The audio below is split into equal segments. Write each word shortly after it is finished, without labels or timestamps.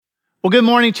Well, good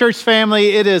morning, church family.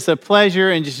 It is a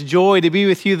pleasure and just joy to be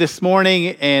with you this morning.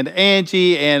 And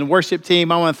Angie and worship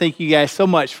team, I want to thank you guys so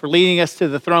much for leading us to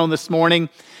the throne this morning.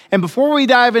 And before we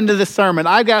dive into the sermon,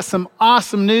 I've got some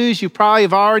awesome news you probably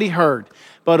have already heard.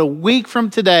 But a week from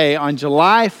today, on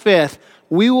July 5th,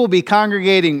 we will be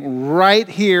congregating right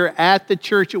here at the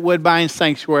church at Woodbine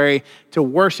Sanctuary to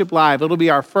worship live. It'll be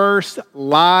our first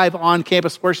live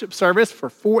on-campus worship service for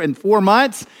 4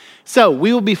 months. So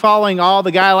we will be following all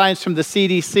the guidelines from the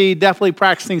CDC, definitely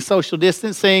practicing social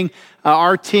distancing.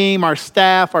 Our team, our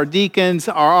staff, our deacons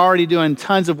are already doing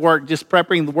tons of work just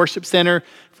preparing the worship center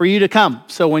for you to come.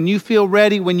 So when you feel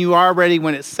ready, when you are ready,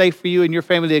 when it's safe for you and your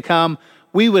family to come,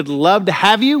 we would love to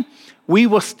have you. We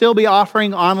will still be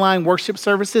offering online worship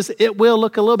services. It will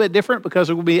look a little bit different because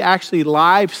we'll be actually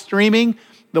live streaming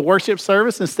the worship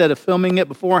service instead of filming it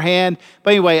beforehand.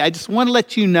 But anyway, I just want to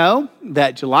let you know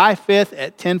that July 5th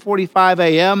at 10:45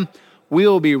 a.m., we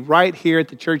will be right here at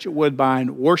the church at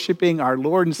Woodbine worshiping our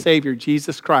Lord and Savior,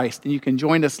 Jesus Christ. And you can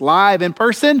join us live in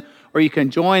person, or you can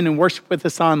join and worship with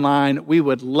us online. We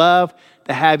would love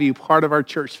to have you part of our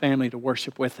church family to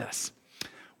worship with us.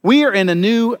 We are in a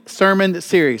new sermon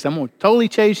series. I'm going to totally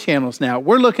change channels now.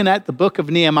 We're looking at the book of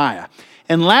Nehemiah.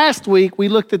 And last week, we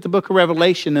looked at the book of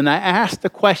Revelation, and I asked the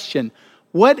question,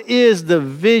 what is the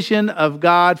vision of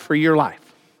God for your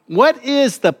life? What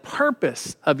is the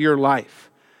purpose of your life?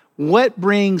 What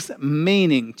brings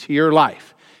meaning to your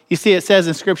life? You see, it says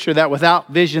in Scripture that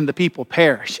without vision, the people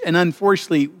perish. And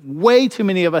unfortunately, way too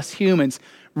many of us humans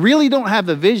really don't have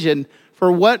a vision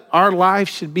for what our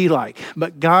lives should be like.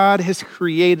 But God has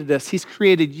created us. He's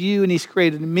created you and He's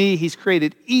created me. He's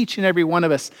created each and every one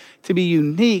of us to be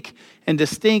unique and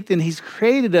distinct. And He's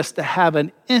created us to have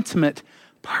an intimate,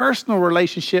 personal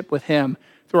relationship with Him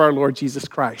through our Lord Jesus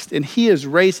Christ. And He is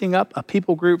raising up a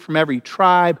people group from every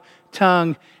tribe,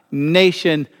 tongue,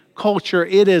 nation, culture.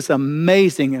 It is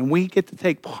amazing. And we get to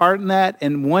take part in that.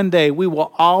 And one day we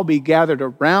will all be gathered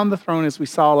around the throne as we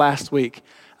saw last week.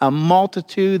 A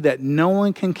multitude that no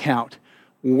one can count,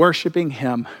 worshiping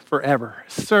Him forever,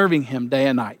 serving Him day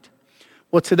and night.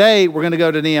 Well, today we're going to go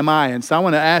to Nehemiah, and so I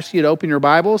want to ask you to open your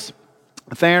Bibles.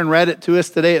 Theron read it to us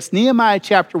today. It's Nehemiah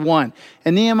chapter 1,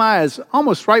 and Nehemiah is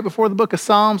almost right before the book of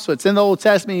Psalms, so it's in the Old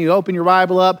Testament. You open your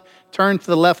Bible up, turn to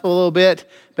the left a little bit,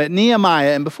 but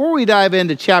Nehemiah, and before we dive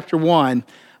into chapter 1,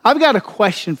 I've got a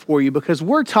question for you because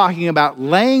we're talking about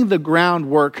laying the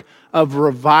groundwork of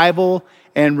revival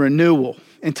and renewal.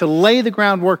 And to lay the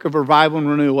groundwork of revival and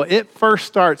renewal, it first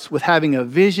starts with having a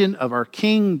vision of our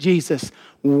King Jesus,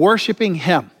 worshiping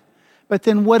Him. But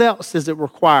then what else does it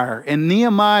require? And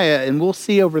Nehemiah, and we'll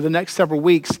see over the next several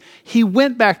weeks, he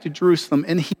went back to Jerusalem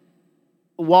and he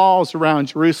built the walls around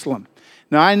Jerusalem.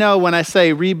 Now, I know when I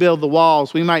say rebuild the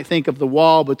walls, we might think of the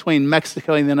wall between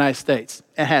Mexico and the United States.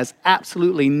 It has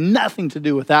absolutely nothing to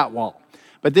do with that wall.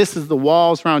 But this is the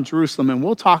walls around Jerusalem, and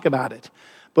we'll talk about it.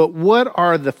 But what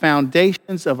are the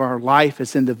foundations of our life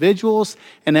as individuals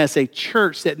and as a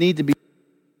church that need to be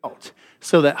built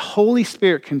so that Holy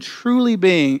Spirit can truly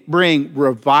bring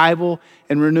revival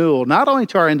and renewal, not only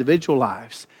to our individual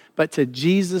lives, but to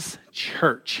Jesus'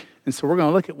 church? And so we're going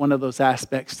to look at one of those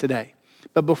aspects today.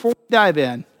 But before we dive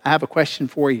in, I have a question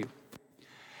for you.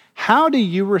 How do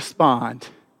you respond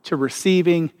to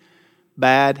receiving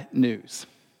bad news?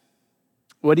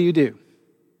 What do you do?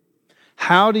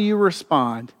 How do you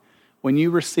respond when you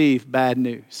receive bad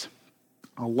news?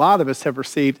 A lot of us have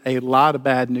received a lot of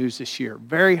bad news this year.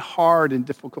 Very hard and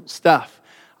difficult stuff.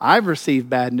 I've received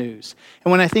bad news.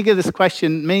 And when I think of this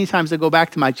question, many times I go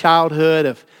back to my childhood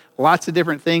of lots of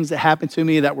different things that happened to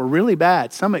me that were really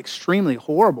bad, some extremely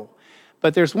horrible.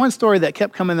 But there's one story that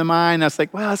kept coming to mind. I was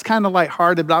like, well, it's kind of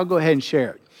lighthearted, but I'll go ahead and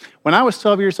share it. When I was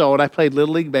 12 years old, I played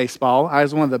Little League Baseball. I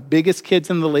was one of the biggest kids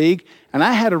in the league, and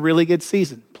I had a really good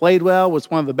season. Played well,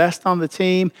 was one of the best on the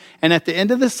team, and at the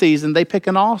end of the season, they pick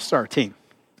an all-star team.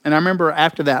 And I remember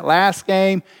after that last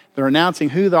game, they're announcing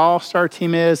who the all-star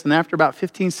team is, and after about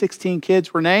 15, 16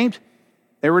 kids were named,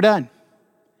 they were done.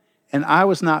 And I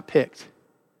was not picked.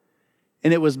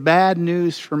 And it was bad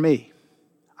news for me.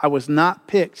 I was not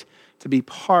picked to be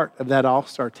part of that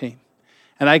all-star team.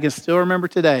 And I can still remember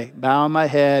today, bowing my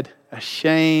head,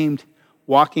 ashamed,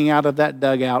 walking out of that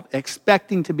dugout,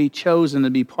 expecting to be chosen to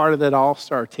be part of that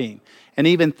all-star team. And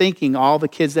even thinking all the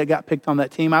kids that got picked on that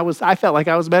team, I felt like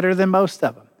I was better than most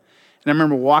of them. And I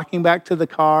remember walking back to the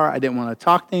car. I didn't want to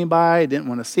talk to anybody. I didn't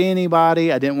want to see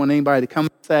anybody. I didn't want anybody to come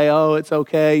and say, oh, it's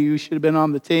okay, you should have been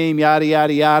on the team, yada,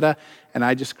 yada, yada. And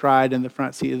I just cried in the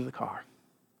front seat of the car.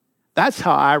 That's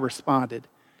how I responded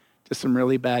to some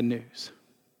really bad news.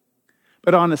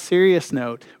 But on a serious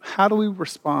note, how do we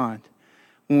respond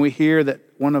when we hear that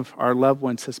one of our loved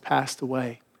ones has passed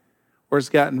away or has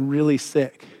gotten really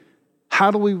sick? How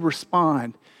do we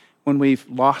respond when we've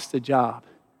lost a job?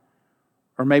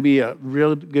 Or maybe a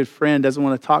real good friend doesn't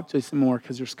want to talk to us anymore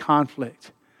because there's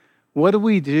conflict. What do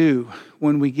we do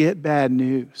when we get bad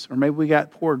news? Or maybe we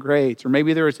got poor grades. Or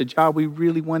maybe there was a job we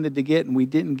really wanted to get and we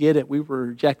didn't get it. We were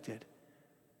rejected.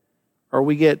 Or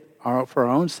we get, for our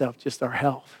own self, just our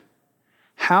health.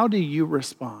 How do you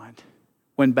respond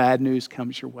when bad news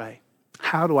comes your way?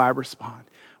 How do I respond?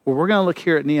 Well, we're going to look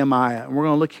here at Nehemiah, and we're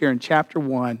going to look here in chapter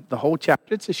 1, the whole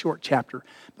chapter. It's a short chapter.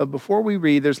 But before we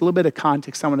read, there's a little bit of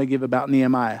context I want to give about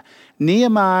Nehemiah.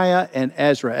 Nehemiah and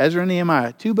Ezra and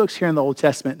Nehemiah, 2 books here in the Old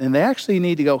Testament, and they actually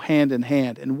need to go hand in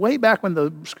hand. And way back when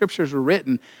the scriptures were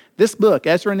written, this book,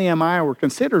 Ezra and Nehemiah, were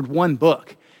considered one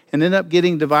book and ended up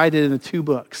getting divided into 2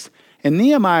 books. And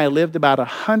Nehemiah lived about a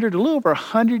little over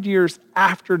 100 years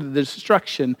after the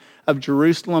destruction of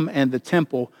Jerusalem and the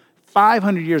temple,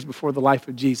 500 years before the life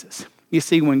of Jesus. You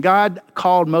see, when God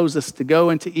called Moses to go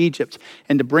into Egypt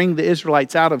and to bring the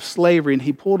Israelites out of slavery, and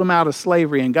he pulled them out of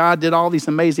slavery, and God did all these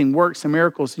amazing works and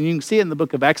miracles, and you can see it in the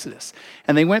book of Exodus.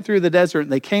 And they went through the desert,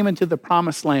 and they came into the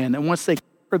promised land. And once they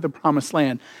conquered the promised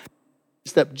land, he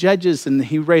raised up judges, and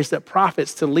he raised up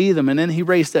prophets to lead them. And then he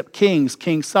raised up kings,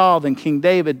 King Saul, then King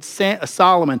David,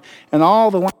 Solomon, and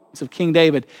all the ones of King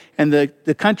David. And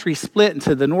the country split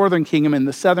into the northern kingdom and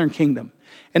the southern kingdom.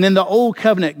 And in the old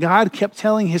covenant, God kept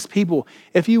telling his people,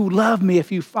 if you love me,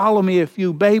 if you follow me, if you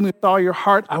obey me with all your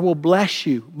heart, I will bless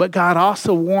you. But God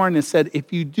also warned and said,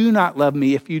 if you do not love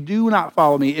me, if you do not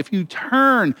follow me, if you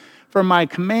turn from my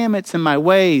commandments and my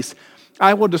ways,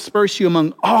 I will disperse you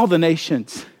among all the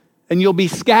nations and you'll be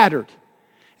scattered.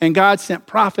 And God sent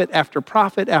prophet after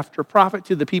prophet after prophet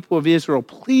to the people of Israel,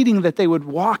 pleading that they would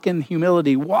walk in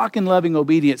humility, walk in loving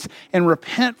obedience, and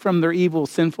repent from their evil,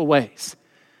 sinful ways.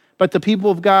 But the people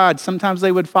of God, sometimes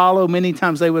they would follow, many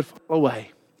times they would fall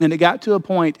away. And it got to a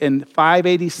point in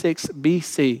 586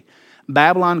 BC,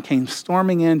 Babylon came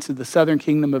storming into the southern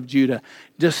kingdom of Judah,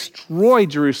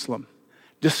 destroyed Jerusalem,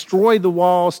 destroyed the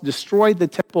walls, destroyed the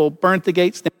temple, burnt the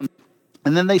gates down.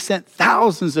 And then they sent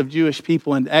thousands of Jewish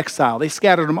people into exile. They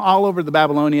scattered them all over the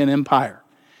Babylonian Empire.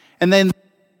 And then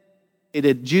they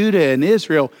did Judah and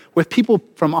Israel with people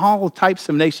from all types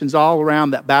of nations all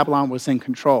around that Babylon was in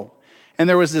control. And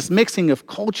there was this mixing of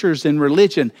cultures and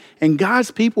religion. And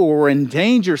God's people were in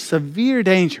danger, severe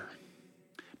danger.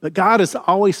 But God is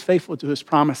always faithful to his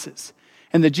promises.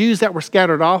 And the Jews that were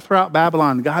scattered all throughout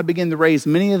Babylon, God began to raise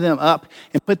many of them up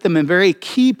and put them in very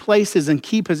key places and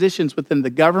key positions within the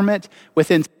government,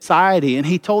 within society. And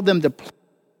he told them to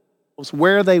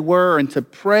where they were and to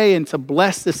pray and to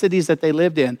bless the cities that they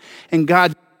lived in. And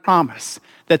God promised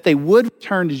that they would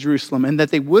return to Jerusalem and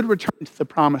that they would return to the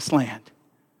promised land.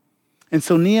 And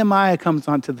so Nehemiah comes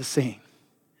onto the scene.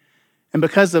 And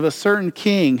because of a certain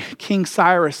king, King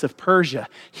Cyrus of Persia,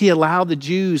 he allowed the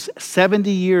Jews, 70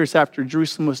 years after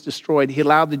Jerusalem was destroyed, he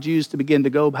allowed the Jews to begin to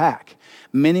go back.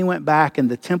 Many went back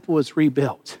and the temple was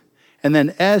rebuilt. And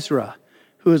then Ezra,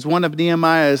 who is one of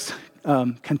Nehemiah's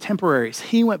contemporaries,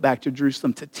 he went back to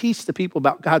Jerusalem to teach the people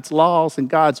about God's laws and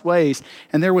God's ways.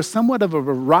 And there was somewhat of a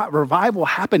revival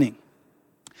happening.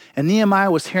 And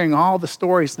Nehemiah was hearing all the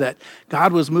stories that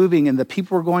God was moving and the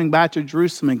people were going back to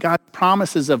Jerusalem and God's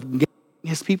promises of getting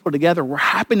his people together were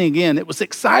happening again. It was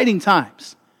exciting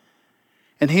times.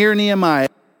 And here Nehemiah,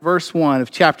 verse 1 of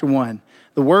chapter 1,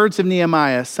 the words of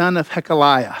Nehemiah, son of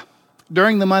Hekeliah.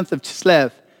 During the month of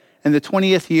Chislev in the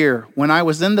 20th year, when I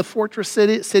was in the fortress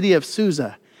city of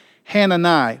Susa,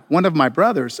 Hanani, one of my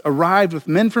brothers, arrived with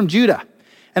men from Judah.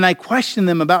 And I questioned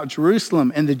them about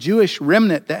Jerusalem and the Jewish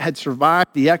remnant that had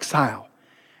survived the exile.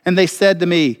 And they said to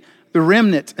me, the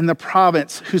remnant in the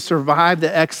province who survived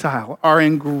the exile are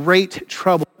in great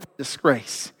trouble and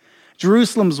disgrace.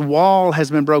 Jerusalem's wall has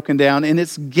been broken down and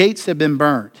its gates have been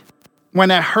burned.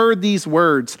 When I heard these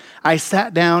words, I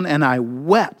sat down and I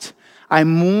wept. I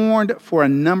mourned for a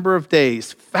number of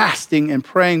days, fasting and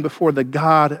praying before the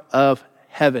God of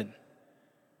heaven.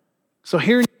 So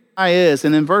here is,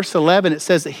 and in verse 11 it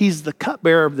says that he's the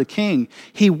cupbearer of the king.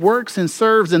 He works and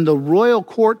serves in the royal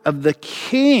court of the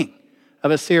king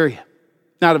of Assyria.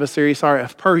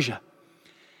 Of Persia.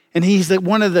 And he's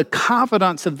one of the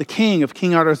confidants of the king, of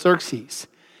King Artaxerxes.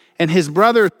 And his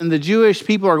brothers and the Jewish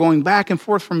people are going back and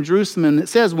forth from Jerusalem. And it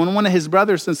says when one of his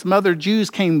brothers and some other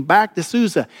Jews came back to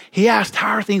Susa, he asked,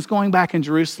 how are things going back in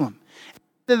Jerusalem?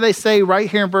 What did they say right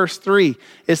here in verse 3?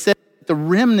 It says, the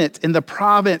remnant in the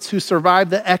province who survived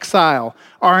the exile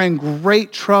are in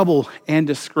great trouble and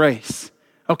disgrace.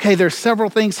 Okay, there's several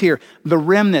things here. The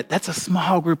remnant, that's a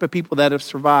small group of people that have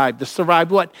survived. They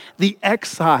survived what? The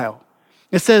exile.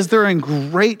 It says they're in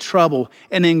great trouble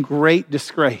and in great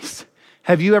disgrace.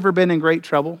 Have you ever been in great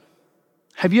trouble?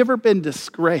 Have you ever been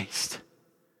disgraced?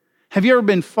 Have you ever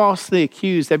been falsely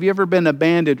accused? Have you ever been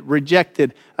abandoned,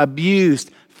 rejected,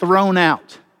 abused, thrown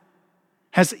out?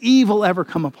 Has evil ever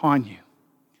come upon you?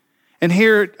 And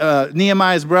here,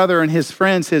 Nehemiah's brother and his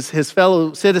friends, his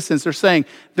fellow citizens, are saying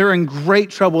they're in great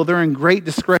trouble, they're in great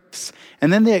disgrace.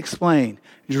 And then they explain,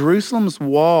 Jerusalem's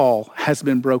wall has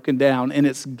been broken down and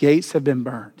its gates have been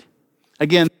burned.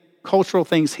 Again, cultural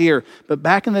things here, but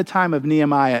back in the time of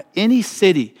Nehemiah, any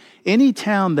city, any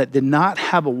town that did not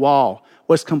have a wall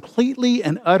was completely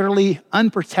and utterly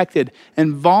unprotected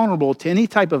and vulnerable to any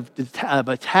type of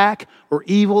attack or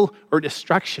evil or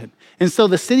destruction. And so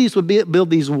the cities would build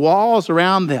these walls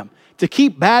around them to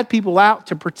keep bad people out,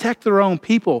 to protect their own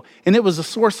people. And it was a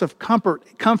source of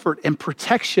comfort and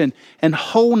protection and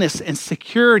wholeness and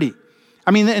security.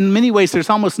 I mean, in many ways, there's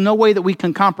almost no way that we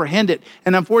can comprehend it.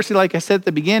 And unfortunately, like I said at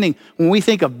the beginning, when we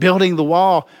think of building the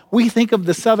wall, we think of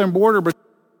the southern border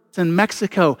in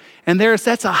Mexico. And that's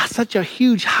such a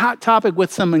huge hot topic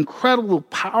with some incredible,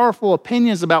 powerful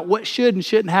opinions about what should and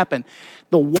shouldn't happen.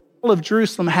 The wall of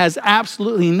Jerusalem has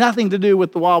absolutely nothing to do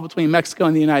with the wall between Mexico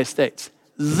and the United States.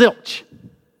 Zilch.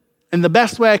 And the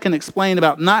best way I can explain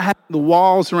about not having the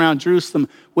walls around Jerusalem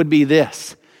would be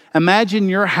this. Imagine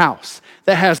your house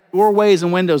that has doorways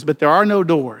and windows, but there are no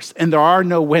doors and there are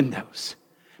no windows.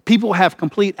 People have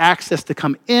complete access to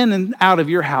come in and out of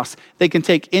your house. They can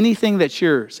take anything that's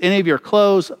yours, any of your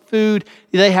clothes, food.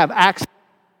 They have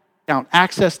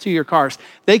access to your cars.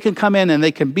 They can come in and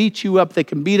they can beat you up. They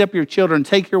can beat up your children,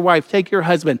 take your wife, take your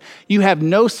husband. You have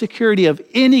no security of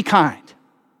any kind.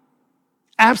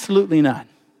 Absolutely none.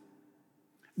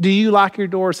 Do you lock your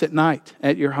doors at night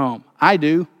at your home? I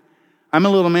do. I'm a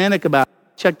little manic about it.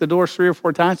 Check the doors 3 or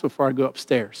 4 times before I go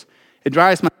upstairs. It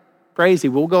drives me crazy.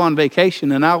 We'll go on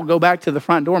vacation and I'll go back to the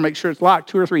front door, make sure it's locked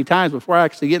 2 or 3 times before I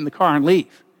actually get in the car and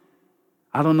leave.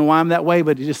 I don't know why I'm that way,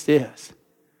 but it just is.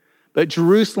 But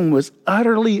Jerusalem was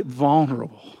utterly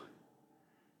vulnerable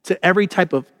to every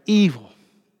type of evil.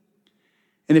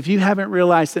 And if you haven't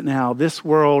realized it now, this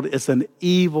world is an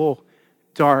evil,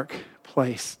 dark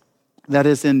place that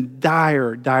is in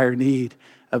dire, dire need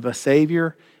of a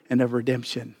Savior and of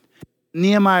redemption.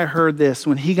 Nehemiah heard this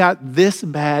when he got this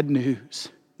bad news,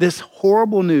 this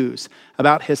horrible news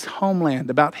about his homeland,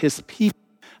 about his people,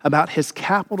 about his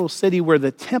capital city where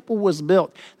the temple was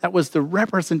built. That was the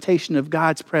representation of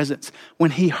God's presence.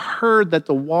 When he heard that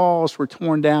the walls were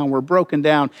torn down, were broken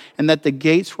down, and that the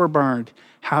gates were burned,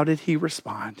 how did he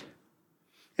respond?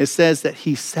 It says that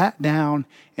he sat down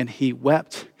and he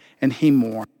wept and he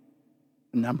mourned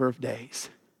a number of days.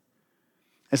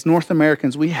 As North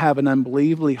Americans, we have an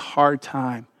unbelievably hard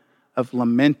time of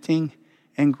lamenting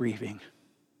and grieving.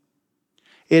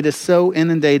 It is so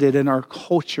inundated in our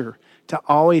culture to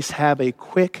always have a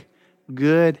quick,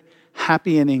 good,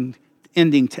 happy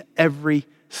ending to every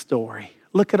story.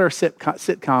 Look at our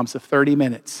sitcoms of 30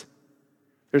 minutes.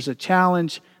 There's a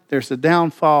challenge, there's a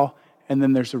downfall, and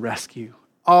then there's a rescue.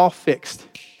 All fixed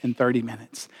in 30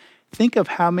 minutes. Think of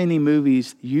how many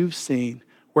movies you've seen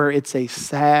where it's a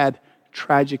sad,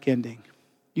 tragic ending.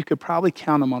 You could probably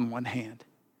count them on one hand.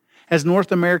 As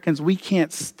North Americans, we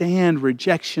can't stand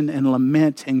rejection and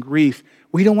lament and grief.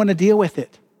 We don't want to deal with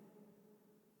it.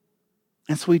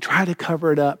 And so we try to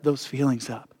cover it up, those feelings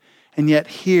up. And yet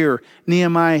here,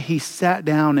 Nehemiah, he sat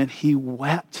down and he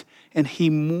wept and he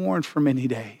mourned for many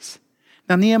days.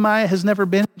 Now, Nehemiah has never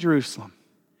been in Jerusalem.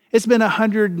 It's been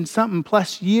 100 and something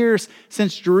plus years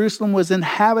since Jerusalem was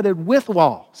inhabited with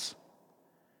walls.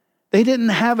 They didn't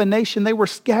have a nation. They were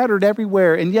scattered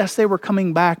everywhere. And yes, they were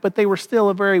coming back, but they were still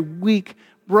a very weak,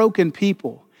 broken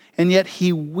people. And yet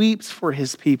he weeps for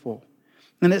his people.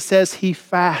 And it says he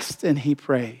fasts and he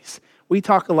prays. We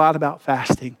talk a lot about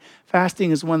fasting.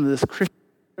 Fasting is one of the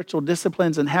spiritual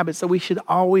disciplines and habits that we should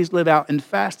always live out. And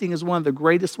fasting is one of the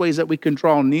greatest ways that we can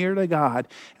draw near to God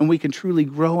and we can truly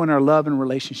grow in our love and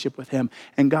relationship with him.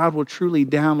 And God will truly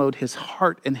download his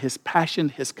heart and his passion,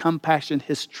 his compassion,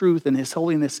 his truth, and his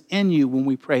holiness in you when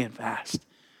we pray and fast.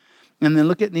 And then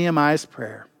look at Nehemiah's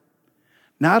prayer.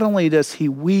 Not only does he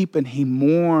weep and he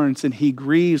mourns and he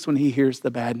grieves when he hears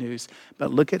the bad news,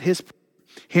 but look at his prayer.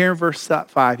 Here in verse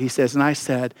 5, he says, and I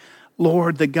said,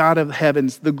 Lord, the God of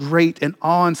heavens, the great and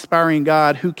awe-inspiring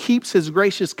God who keeps his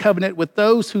gracious covenant with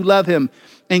those who love him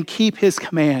and keep his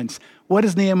commands. What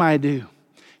does Nehemiah do?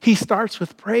 He starts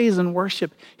with praise and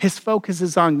worship. His focus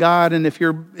is on God. And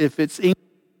if it's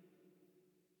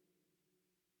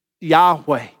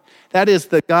Yahweh, That is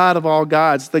the God of all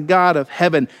gods, the God of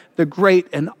heaven, the great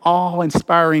and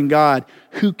awe-inspiring God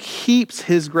who keeps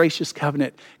his gracious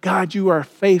covenant. God, you are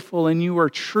faithful and you are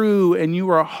true and you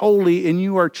are holy and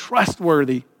you are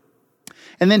trustworthy.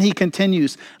 And then he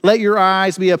continues, let your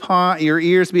eyes be upon, your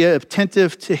ears be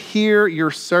attentive to hear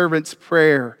your servant's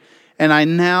prayer. And I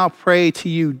now pray to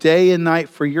you day and night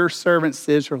for your servants,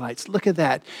 the Israelites. Look at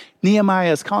that.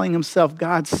 Nehemiah is calling himself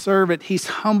God's servant. He's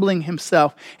humbling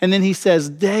himself. And then he says,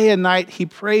 day and night, he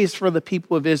prays for the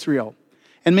people of Israel.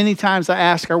 And many times I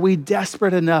ask, are we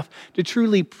desperate enough to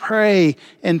truly pray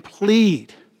and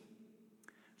plead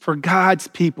for God's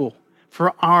people,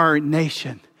 for our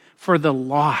nation, for the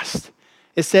lost?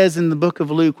 It says in the book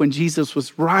of Luke, when Jesus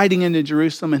was riding into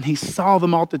Jerusalem and he saw the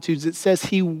multitudes, it says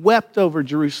he wept over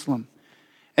Jerusalem.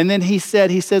 And then he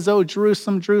says, oh,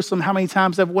 Jerusalem, Jerusalem, how many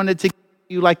times I've wanted to gather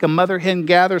you like a mother hen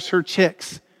gathers her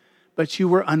chicks, but you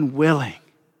were unwilling.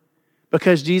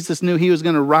 Because Jesus knew he was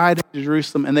going to ride into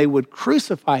Jerusalem and they would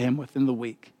crucify him within the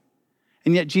week.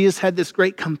 And yet Jesus had this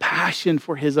great compassion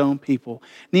for his own people.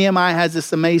 Nehemiah has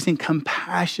this amazing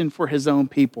compassion for his own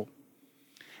people.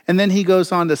 And then he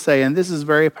goes on to say, and this is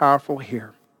very powerful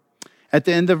here, at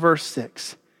the end of verse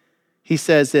 6, he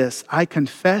says this, I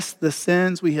confess the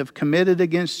sins we have committed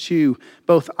against you.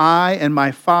 Both I and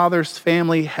my father's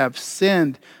family have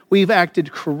sinned. We've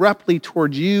acted corruptly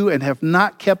toward you and have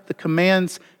not kept the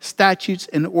commands, statutes,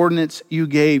 and ordinance you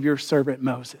gave your servant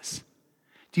Moses.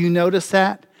 Do you notice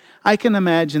that? I can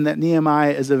imagine that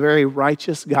Nehemiah is a very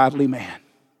righteous, godly man.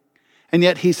 And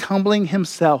yet he's humbling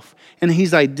himself and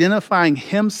he's identifying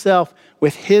himself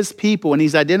with his people and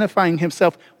he's identifying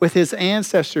himself with his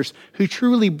ancestors who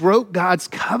truly broke God's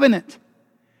covenant.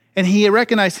 And he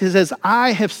recognizes, he says,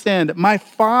 I have sinned. My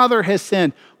father has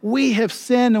sinned. We have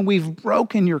sinned and we've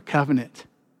broken your covenant.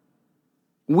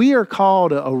 We are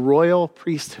called a royal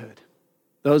priesthood,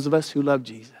 those of us who love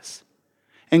Jesus.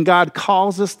 And God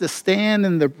calls us to stand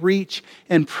in the breach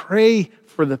and pray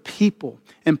for the people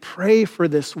and pray for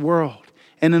this world.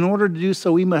 And in order to do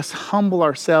so, we must humble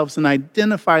ourselves and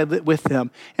identify with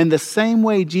them. In the same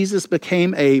way Jesus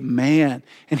became a man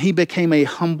and he became a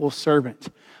humble servant.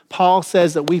 Paul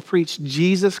says that we preach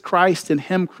Jesus Christ and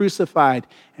him crucified,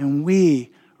 and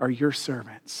we are your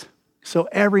servants. So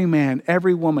every man,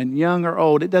 every woman, young or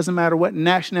old, it doesn't matter what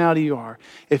nationality you are,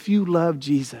 if you love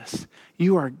Jesus,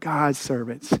 you are God's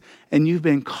servants, and you've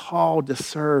been called to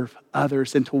serve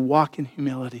others and to walk in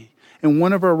humility. And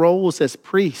one of our roles as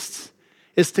priests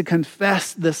is to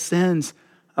confess the sins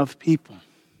of people.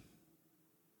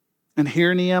 And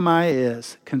here Nehemiah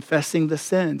is confessing the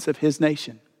sins of his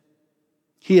nation.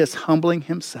 He is humbling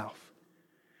himself.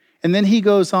 And then he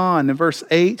goes on in verse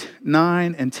 8,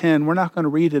 9, and 10. We're not going to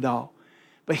read it all.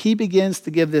 But he begins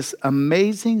to give this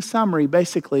amazing summary,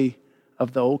 basically,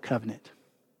 of the Old Covenant,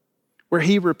 where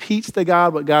he repeats to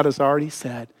God what God has already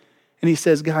said. And he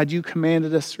says, God, you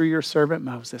commanded us through your servant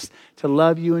Moses to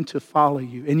love you and to follow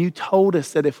you. And you told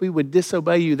us that if we would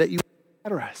disobey you, that you would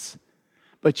scatter us.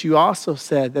 But you also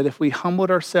said that if we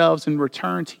humbled ourselves and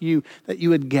returned to you, that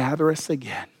you would gather us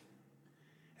again.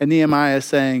 And Nehemiah is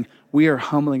saying, we are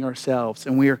humbling ourselves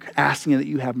and we are asking that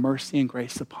you have mercy and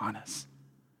grace upon us.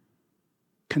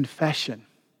 Confession.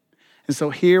 And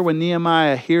so here when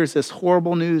Nehemiah hears this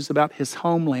horrible news about his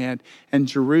homeland and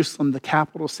Jerusalem, the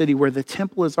capital city where the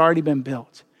temple has already been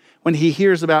built, when he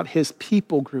hears about his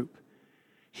people group,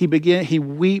 he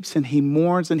weeps and he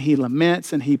mourns and he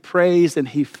laments and he prays and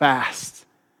he fasts.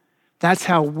 That's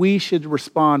how we should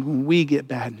respond when we get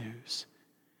bad news,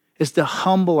 is to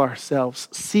humble ourselves,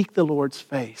 seek the Lord's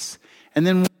face. And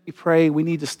then when we pray, we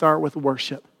need to start with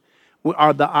worship.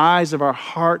 The eyes of our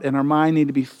heart and our mind need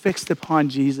to be fixed upon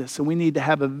Jesus. And we need to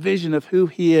have a vision of who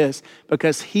he is,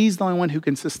 because he's the only one who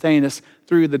can sustain us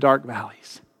through the dark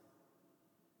valleys.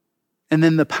 And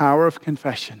then the power of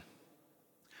confession.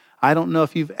 I don't know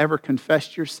if you've ever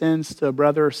confessed your sins to a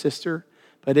brother or sister,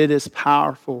 but it is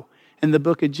powerful. In the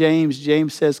book of James,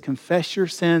 James says, confess your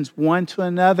sins one to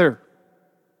another.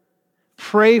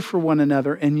 Pray for one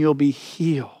another and you'll be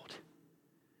healed.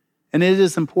 And it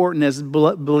is important as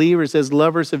believers, as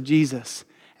lovers of Jesus,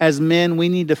 as men, we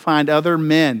need to find other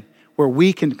men where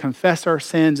we can confess our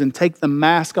sins and take the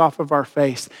mask off of our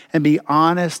face and be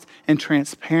honest and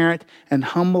transparent and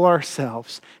humble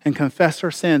ourselves and confess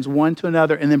our sins one to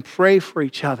another and then pray for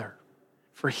each other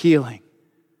for healing.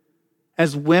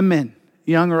 As women,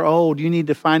 young or old, you need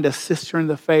to find a sister in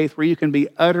the faith where you can be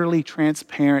utterly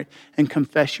transparent and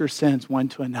confess your sins one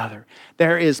to another.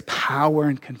 There is power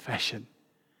in confession.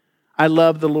 I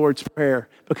love the Lord's Prayer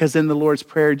because in the Lord's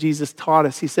Prayer, Jesus taught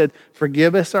us, he said,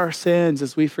 forgive us our sins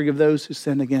as we forgive those who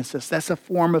sin against us. That's a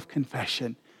form of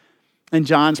confession. And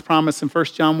John's promise in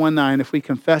 1 John 1:9, if we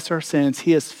confess our sins,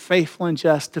 he is faithful and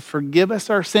just to forgive us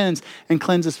our sins and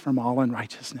cleanse us from all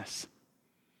unrighteousness.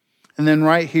 And then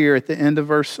right here at the end of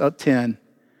verse 10,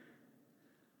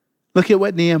 look at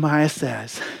what Nehemiah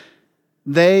says.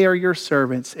 They are your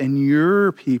servants and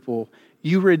your people.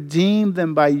 You redeemed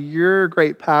them by your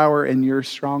great power and your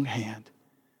strong hand.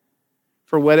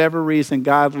 For whatever reason,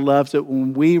 God loves it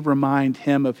when we remind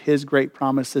him of his great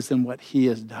promises and what he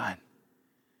has done.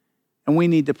 And we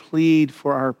need to plead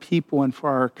for our people and for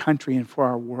our country and for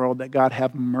our world that God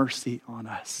have mercy on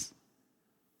us.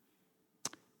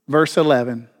 Verse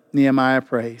 11, Nehemiah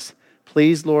prays,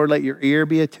 please, Lord, let your ear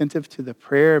be attentive to the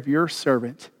prayer of your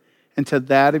servant and to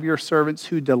that of your servants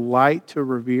who delight to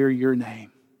revere your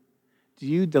name. Do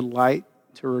you delight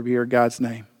to revere God's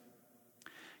name?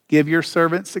 Give your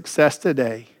servant success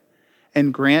today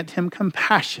and grant him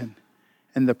compassion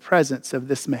in the presence of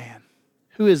this man.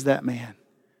 Who is that man?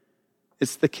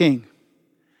 It's the king.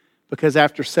 Because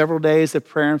after several days of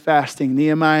prayer and fasting,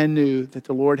 Nehemiah knew that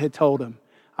the Lord had told him,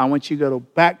 I want you to go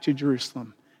back to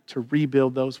Jerusalem to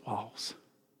rebuild those walls.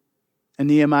 And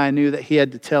Nehemiah knew that he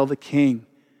had to tell the king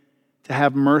to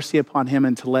have mercy upon him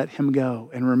and to let him go.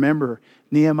 And remember,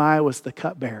 Nehemiah was the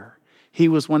cupbearer. He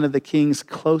was one of the king's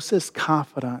closest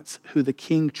confidants who the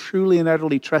king truly and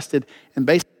utterly trusted and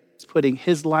basically was putting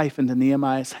his life into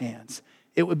Nehemiah's hands.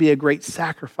 It would be a great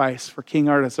sacrifice for King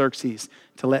Artaxerxes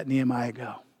to let Nehemiah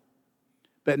go.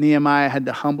 But Nehemiah had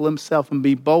to humble himself and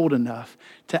be bold enough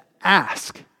to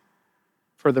ask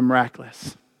for the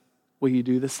miraculous. Will you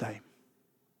do the same?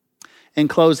 In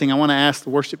closing, I want to ask the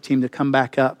worship team to come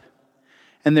back up.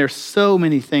 And there's so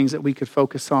many things that we could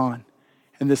focus on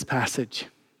in this passage.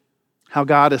 How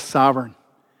God is sovereign.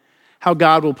 How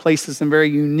God will place us in very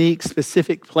unique,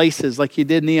 specific places like he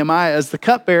did Nehemiah as the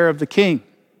cupbearer of the king.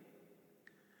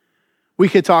 We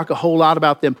could talk a whole lot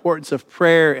about the importance of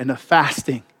prayer and of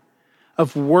fasting,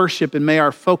 of worship, and may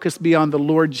our focus be on the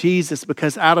Lord Jesus,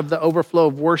 because out of the overflow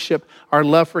of worship, our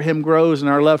love for him grows and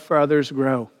our love for others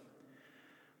grow.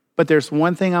 But there's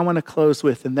one thing I want to close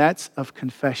with, and that's of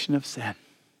confession of sin.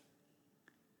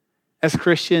 As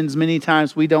Christians, many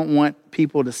times we don't want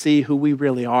people to see who we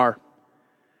really are.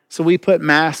 So we put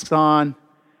masks on.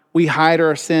 We hide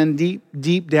our sin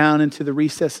deep down into the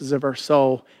recesses of our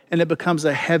soul, and it becomes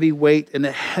a heavy weight and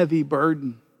a heavy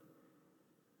burden.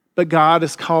 But God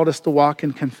has called us to walk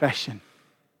in confession.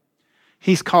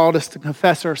 He's called us to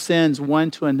confess our sins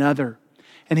one to another.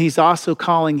 And he's also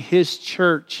calling his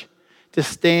church to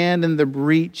stand in the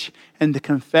breach and to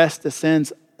confess the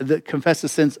sins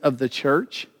of the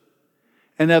church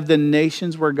and of the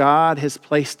nations where God has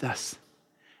placed us,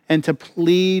 and to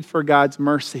plead for God's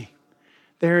mercy.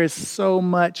 There is so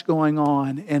much going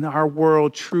on, and our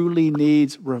world truly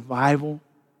needs revival.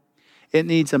 It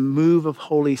needs a move of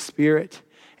Holy Spirit,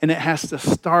 and it has to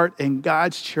start in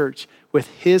God's church with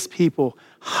his people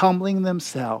humbling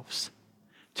themselves,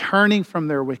 turning from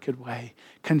their wicked way,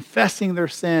 confessing their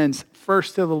sins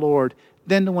first to the Lord,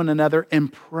 then to one another,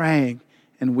 and praying,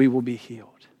 and we will be healed.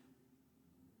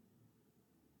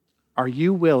 Are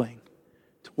you willing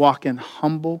to walk in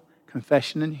humble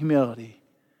confession and humility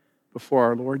before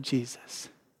our Lord Jesus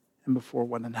and before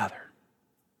one another?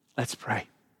 Let's pray.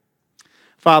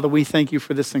 Father, we thank you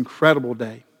for this incredible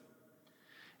day.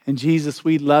 And Jesus,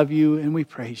 we love you and we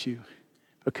praise you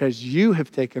because you have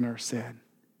taken our sin.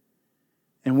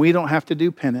 And we don't have to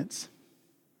do penance.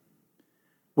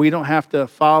 We don't have to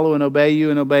follow and obey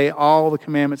you and obey all the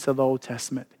commandments of the Old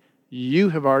Testament. You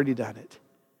have already done it.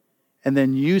 And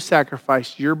then you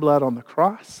sacrificed your blood on the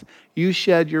cross. You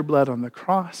shed your blood on the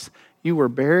cross. You were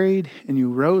buried and you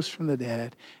rose from the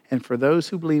dead. And for those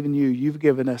who believe in you, you've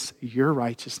given us your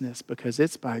righteousness because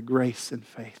it's by grace and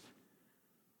faith.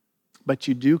 But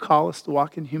you do call us to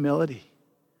walk in humility,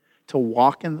 to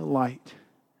walk in the light,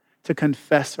 to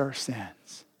confess our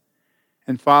sins.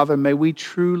 And Father, may we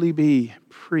truly be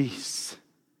priests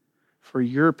for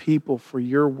your people, for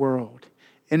your world,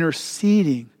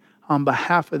 interceding on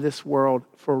behalf of this world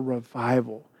for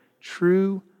revival,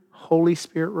 true Holy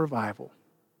Spirit revival.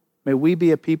 May we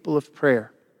be a people of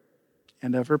prayer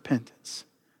and of repentance,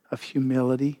 of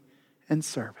humility and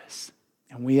service.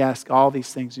 And we ask all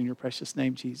these things in your precious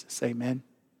name, Jesus. Amen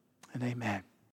and amen.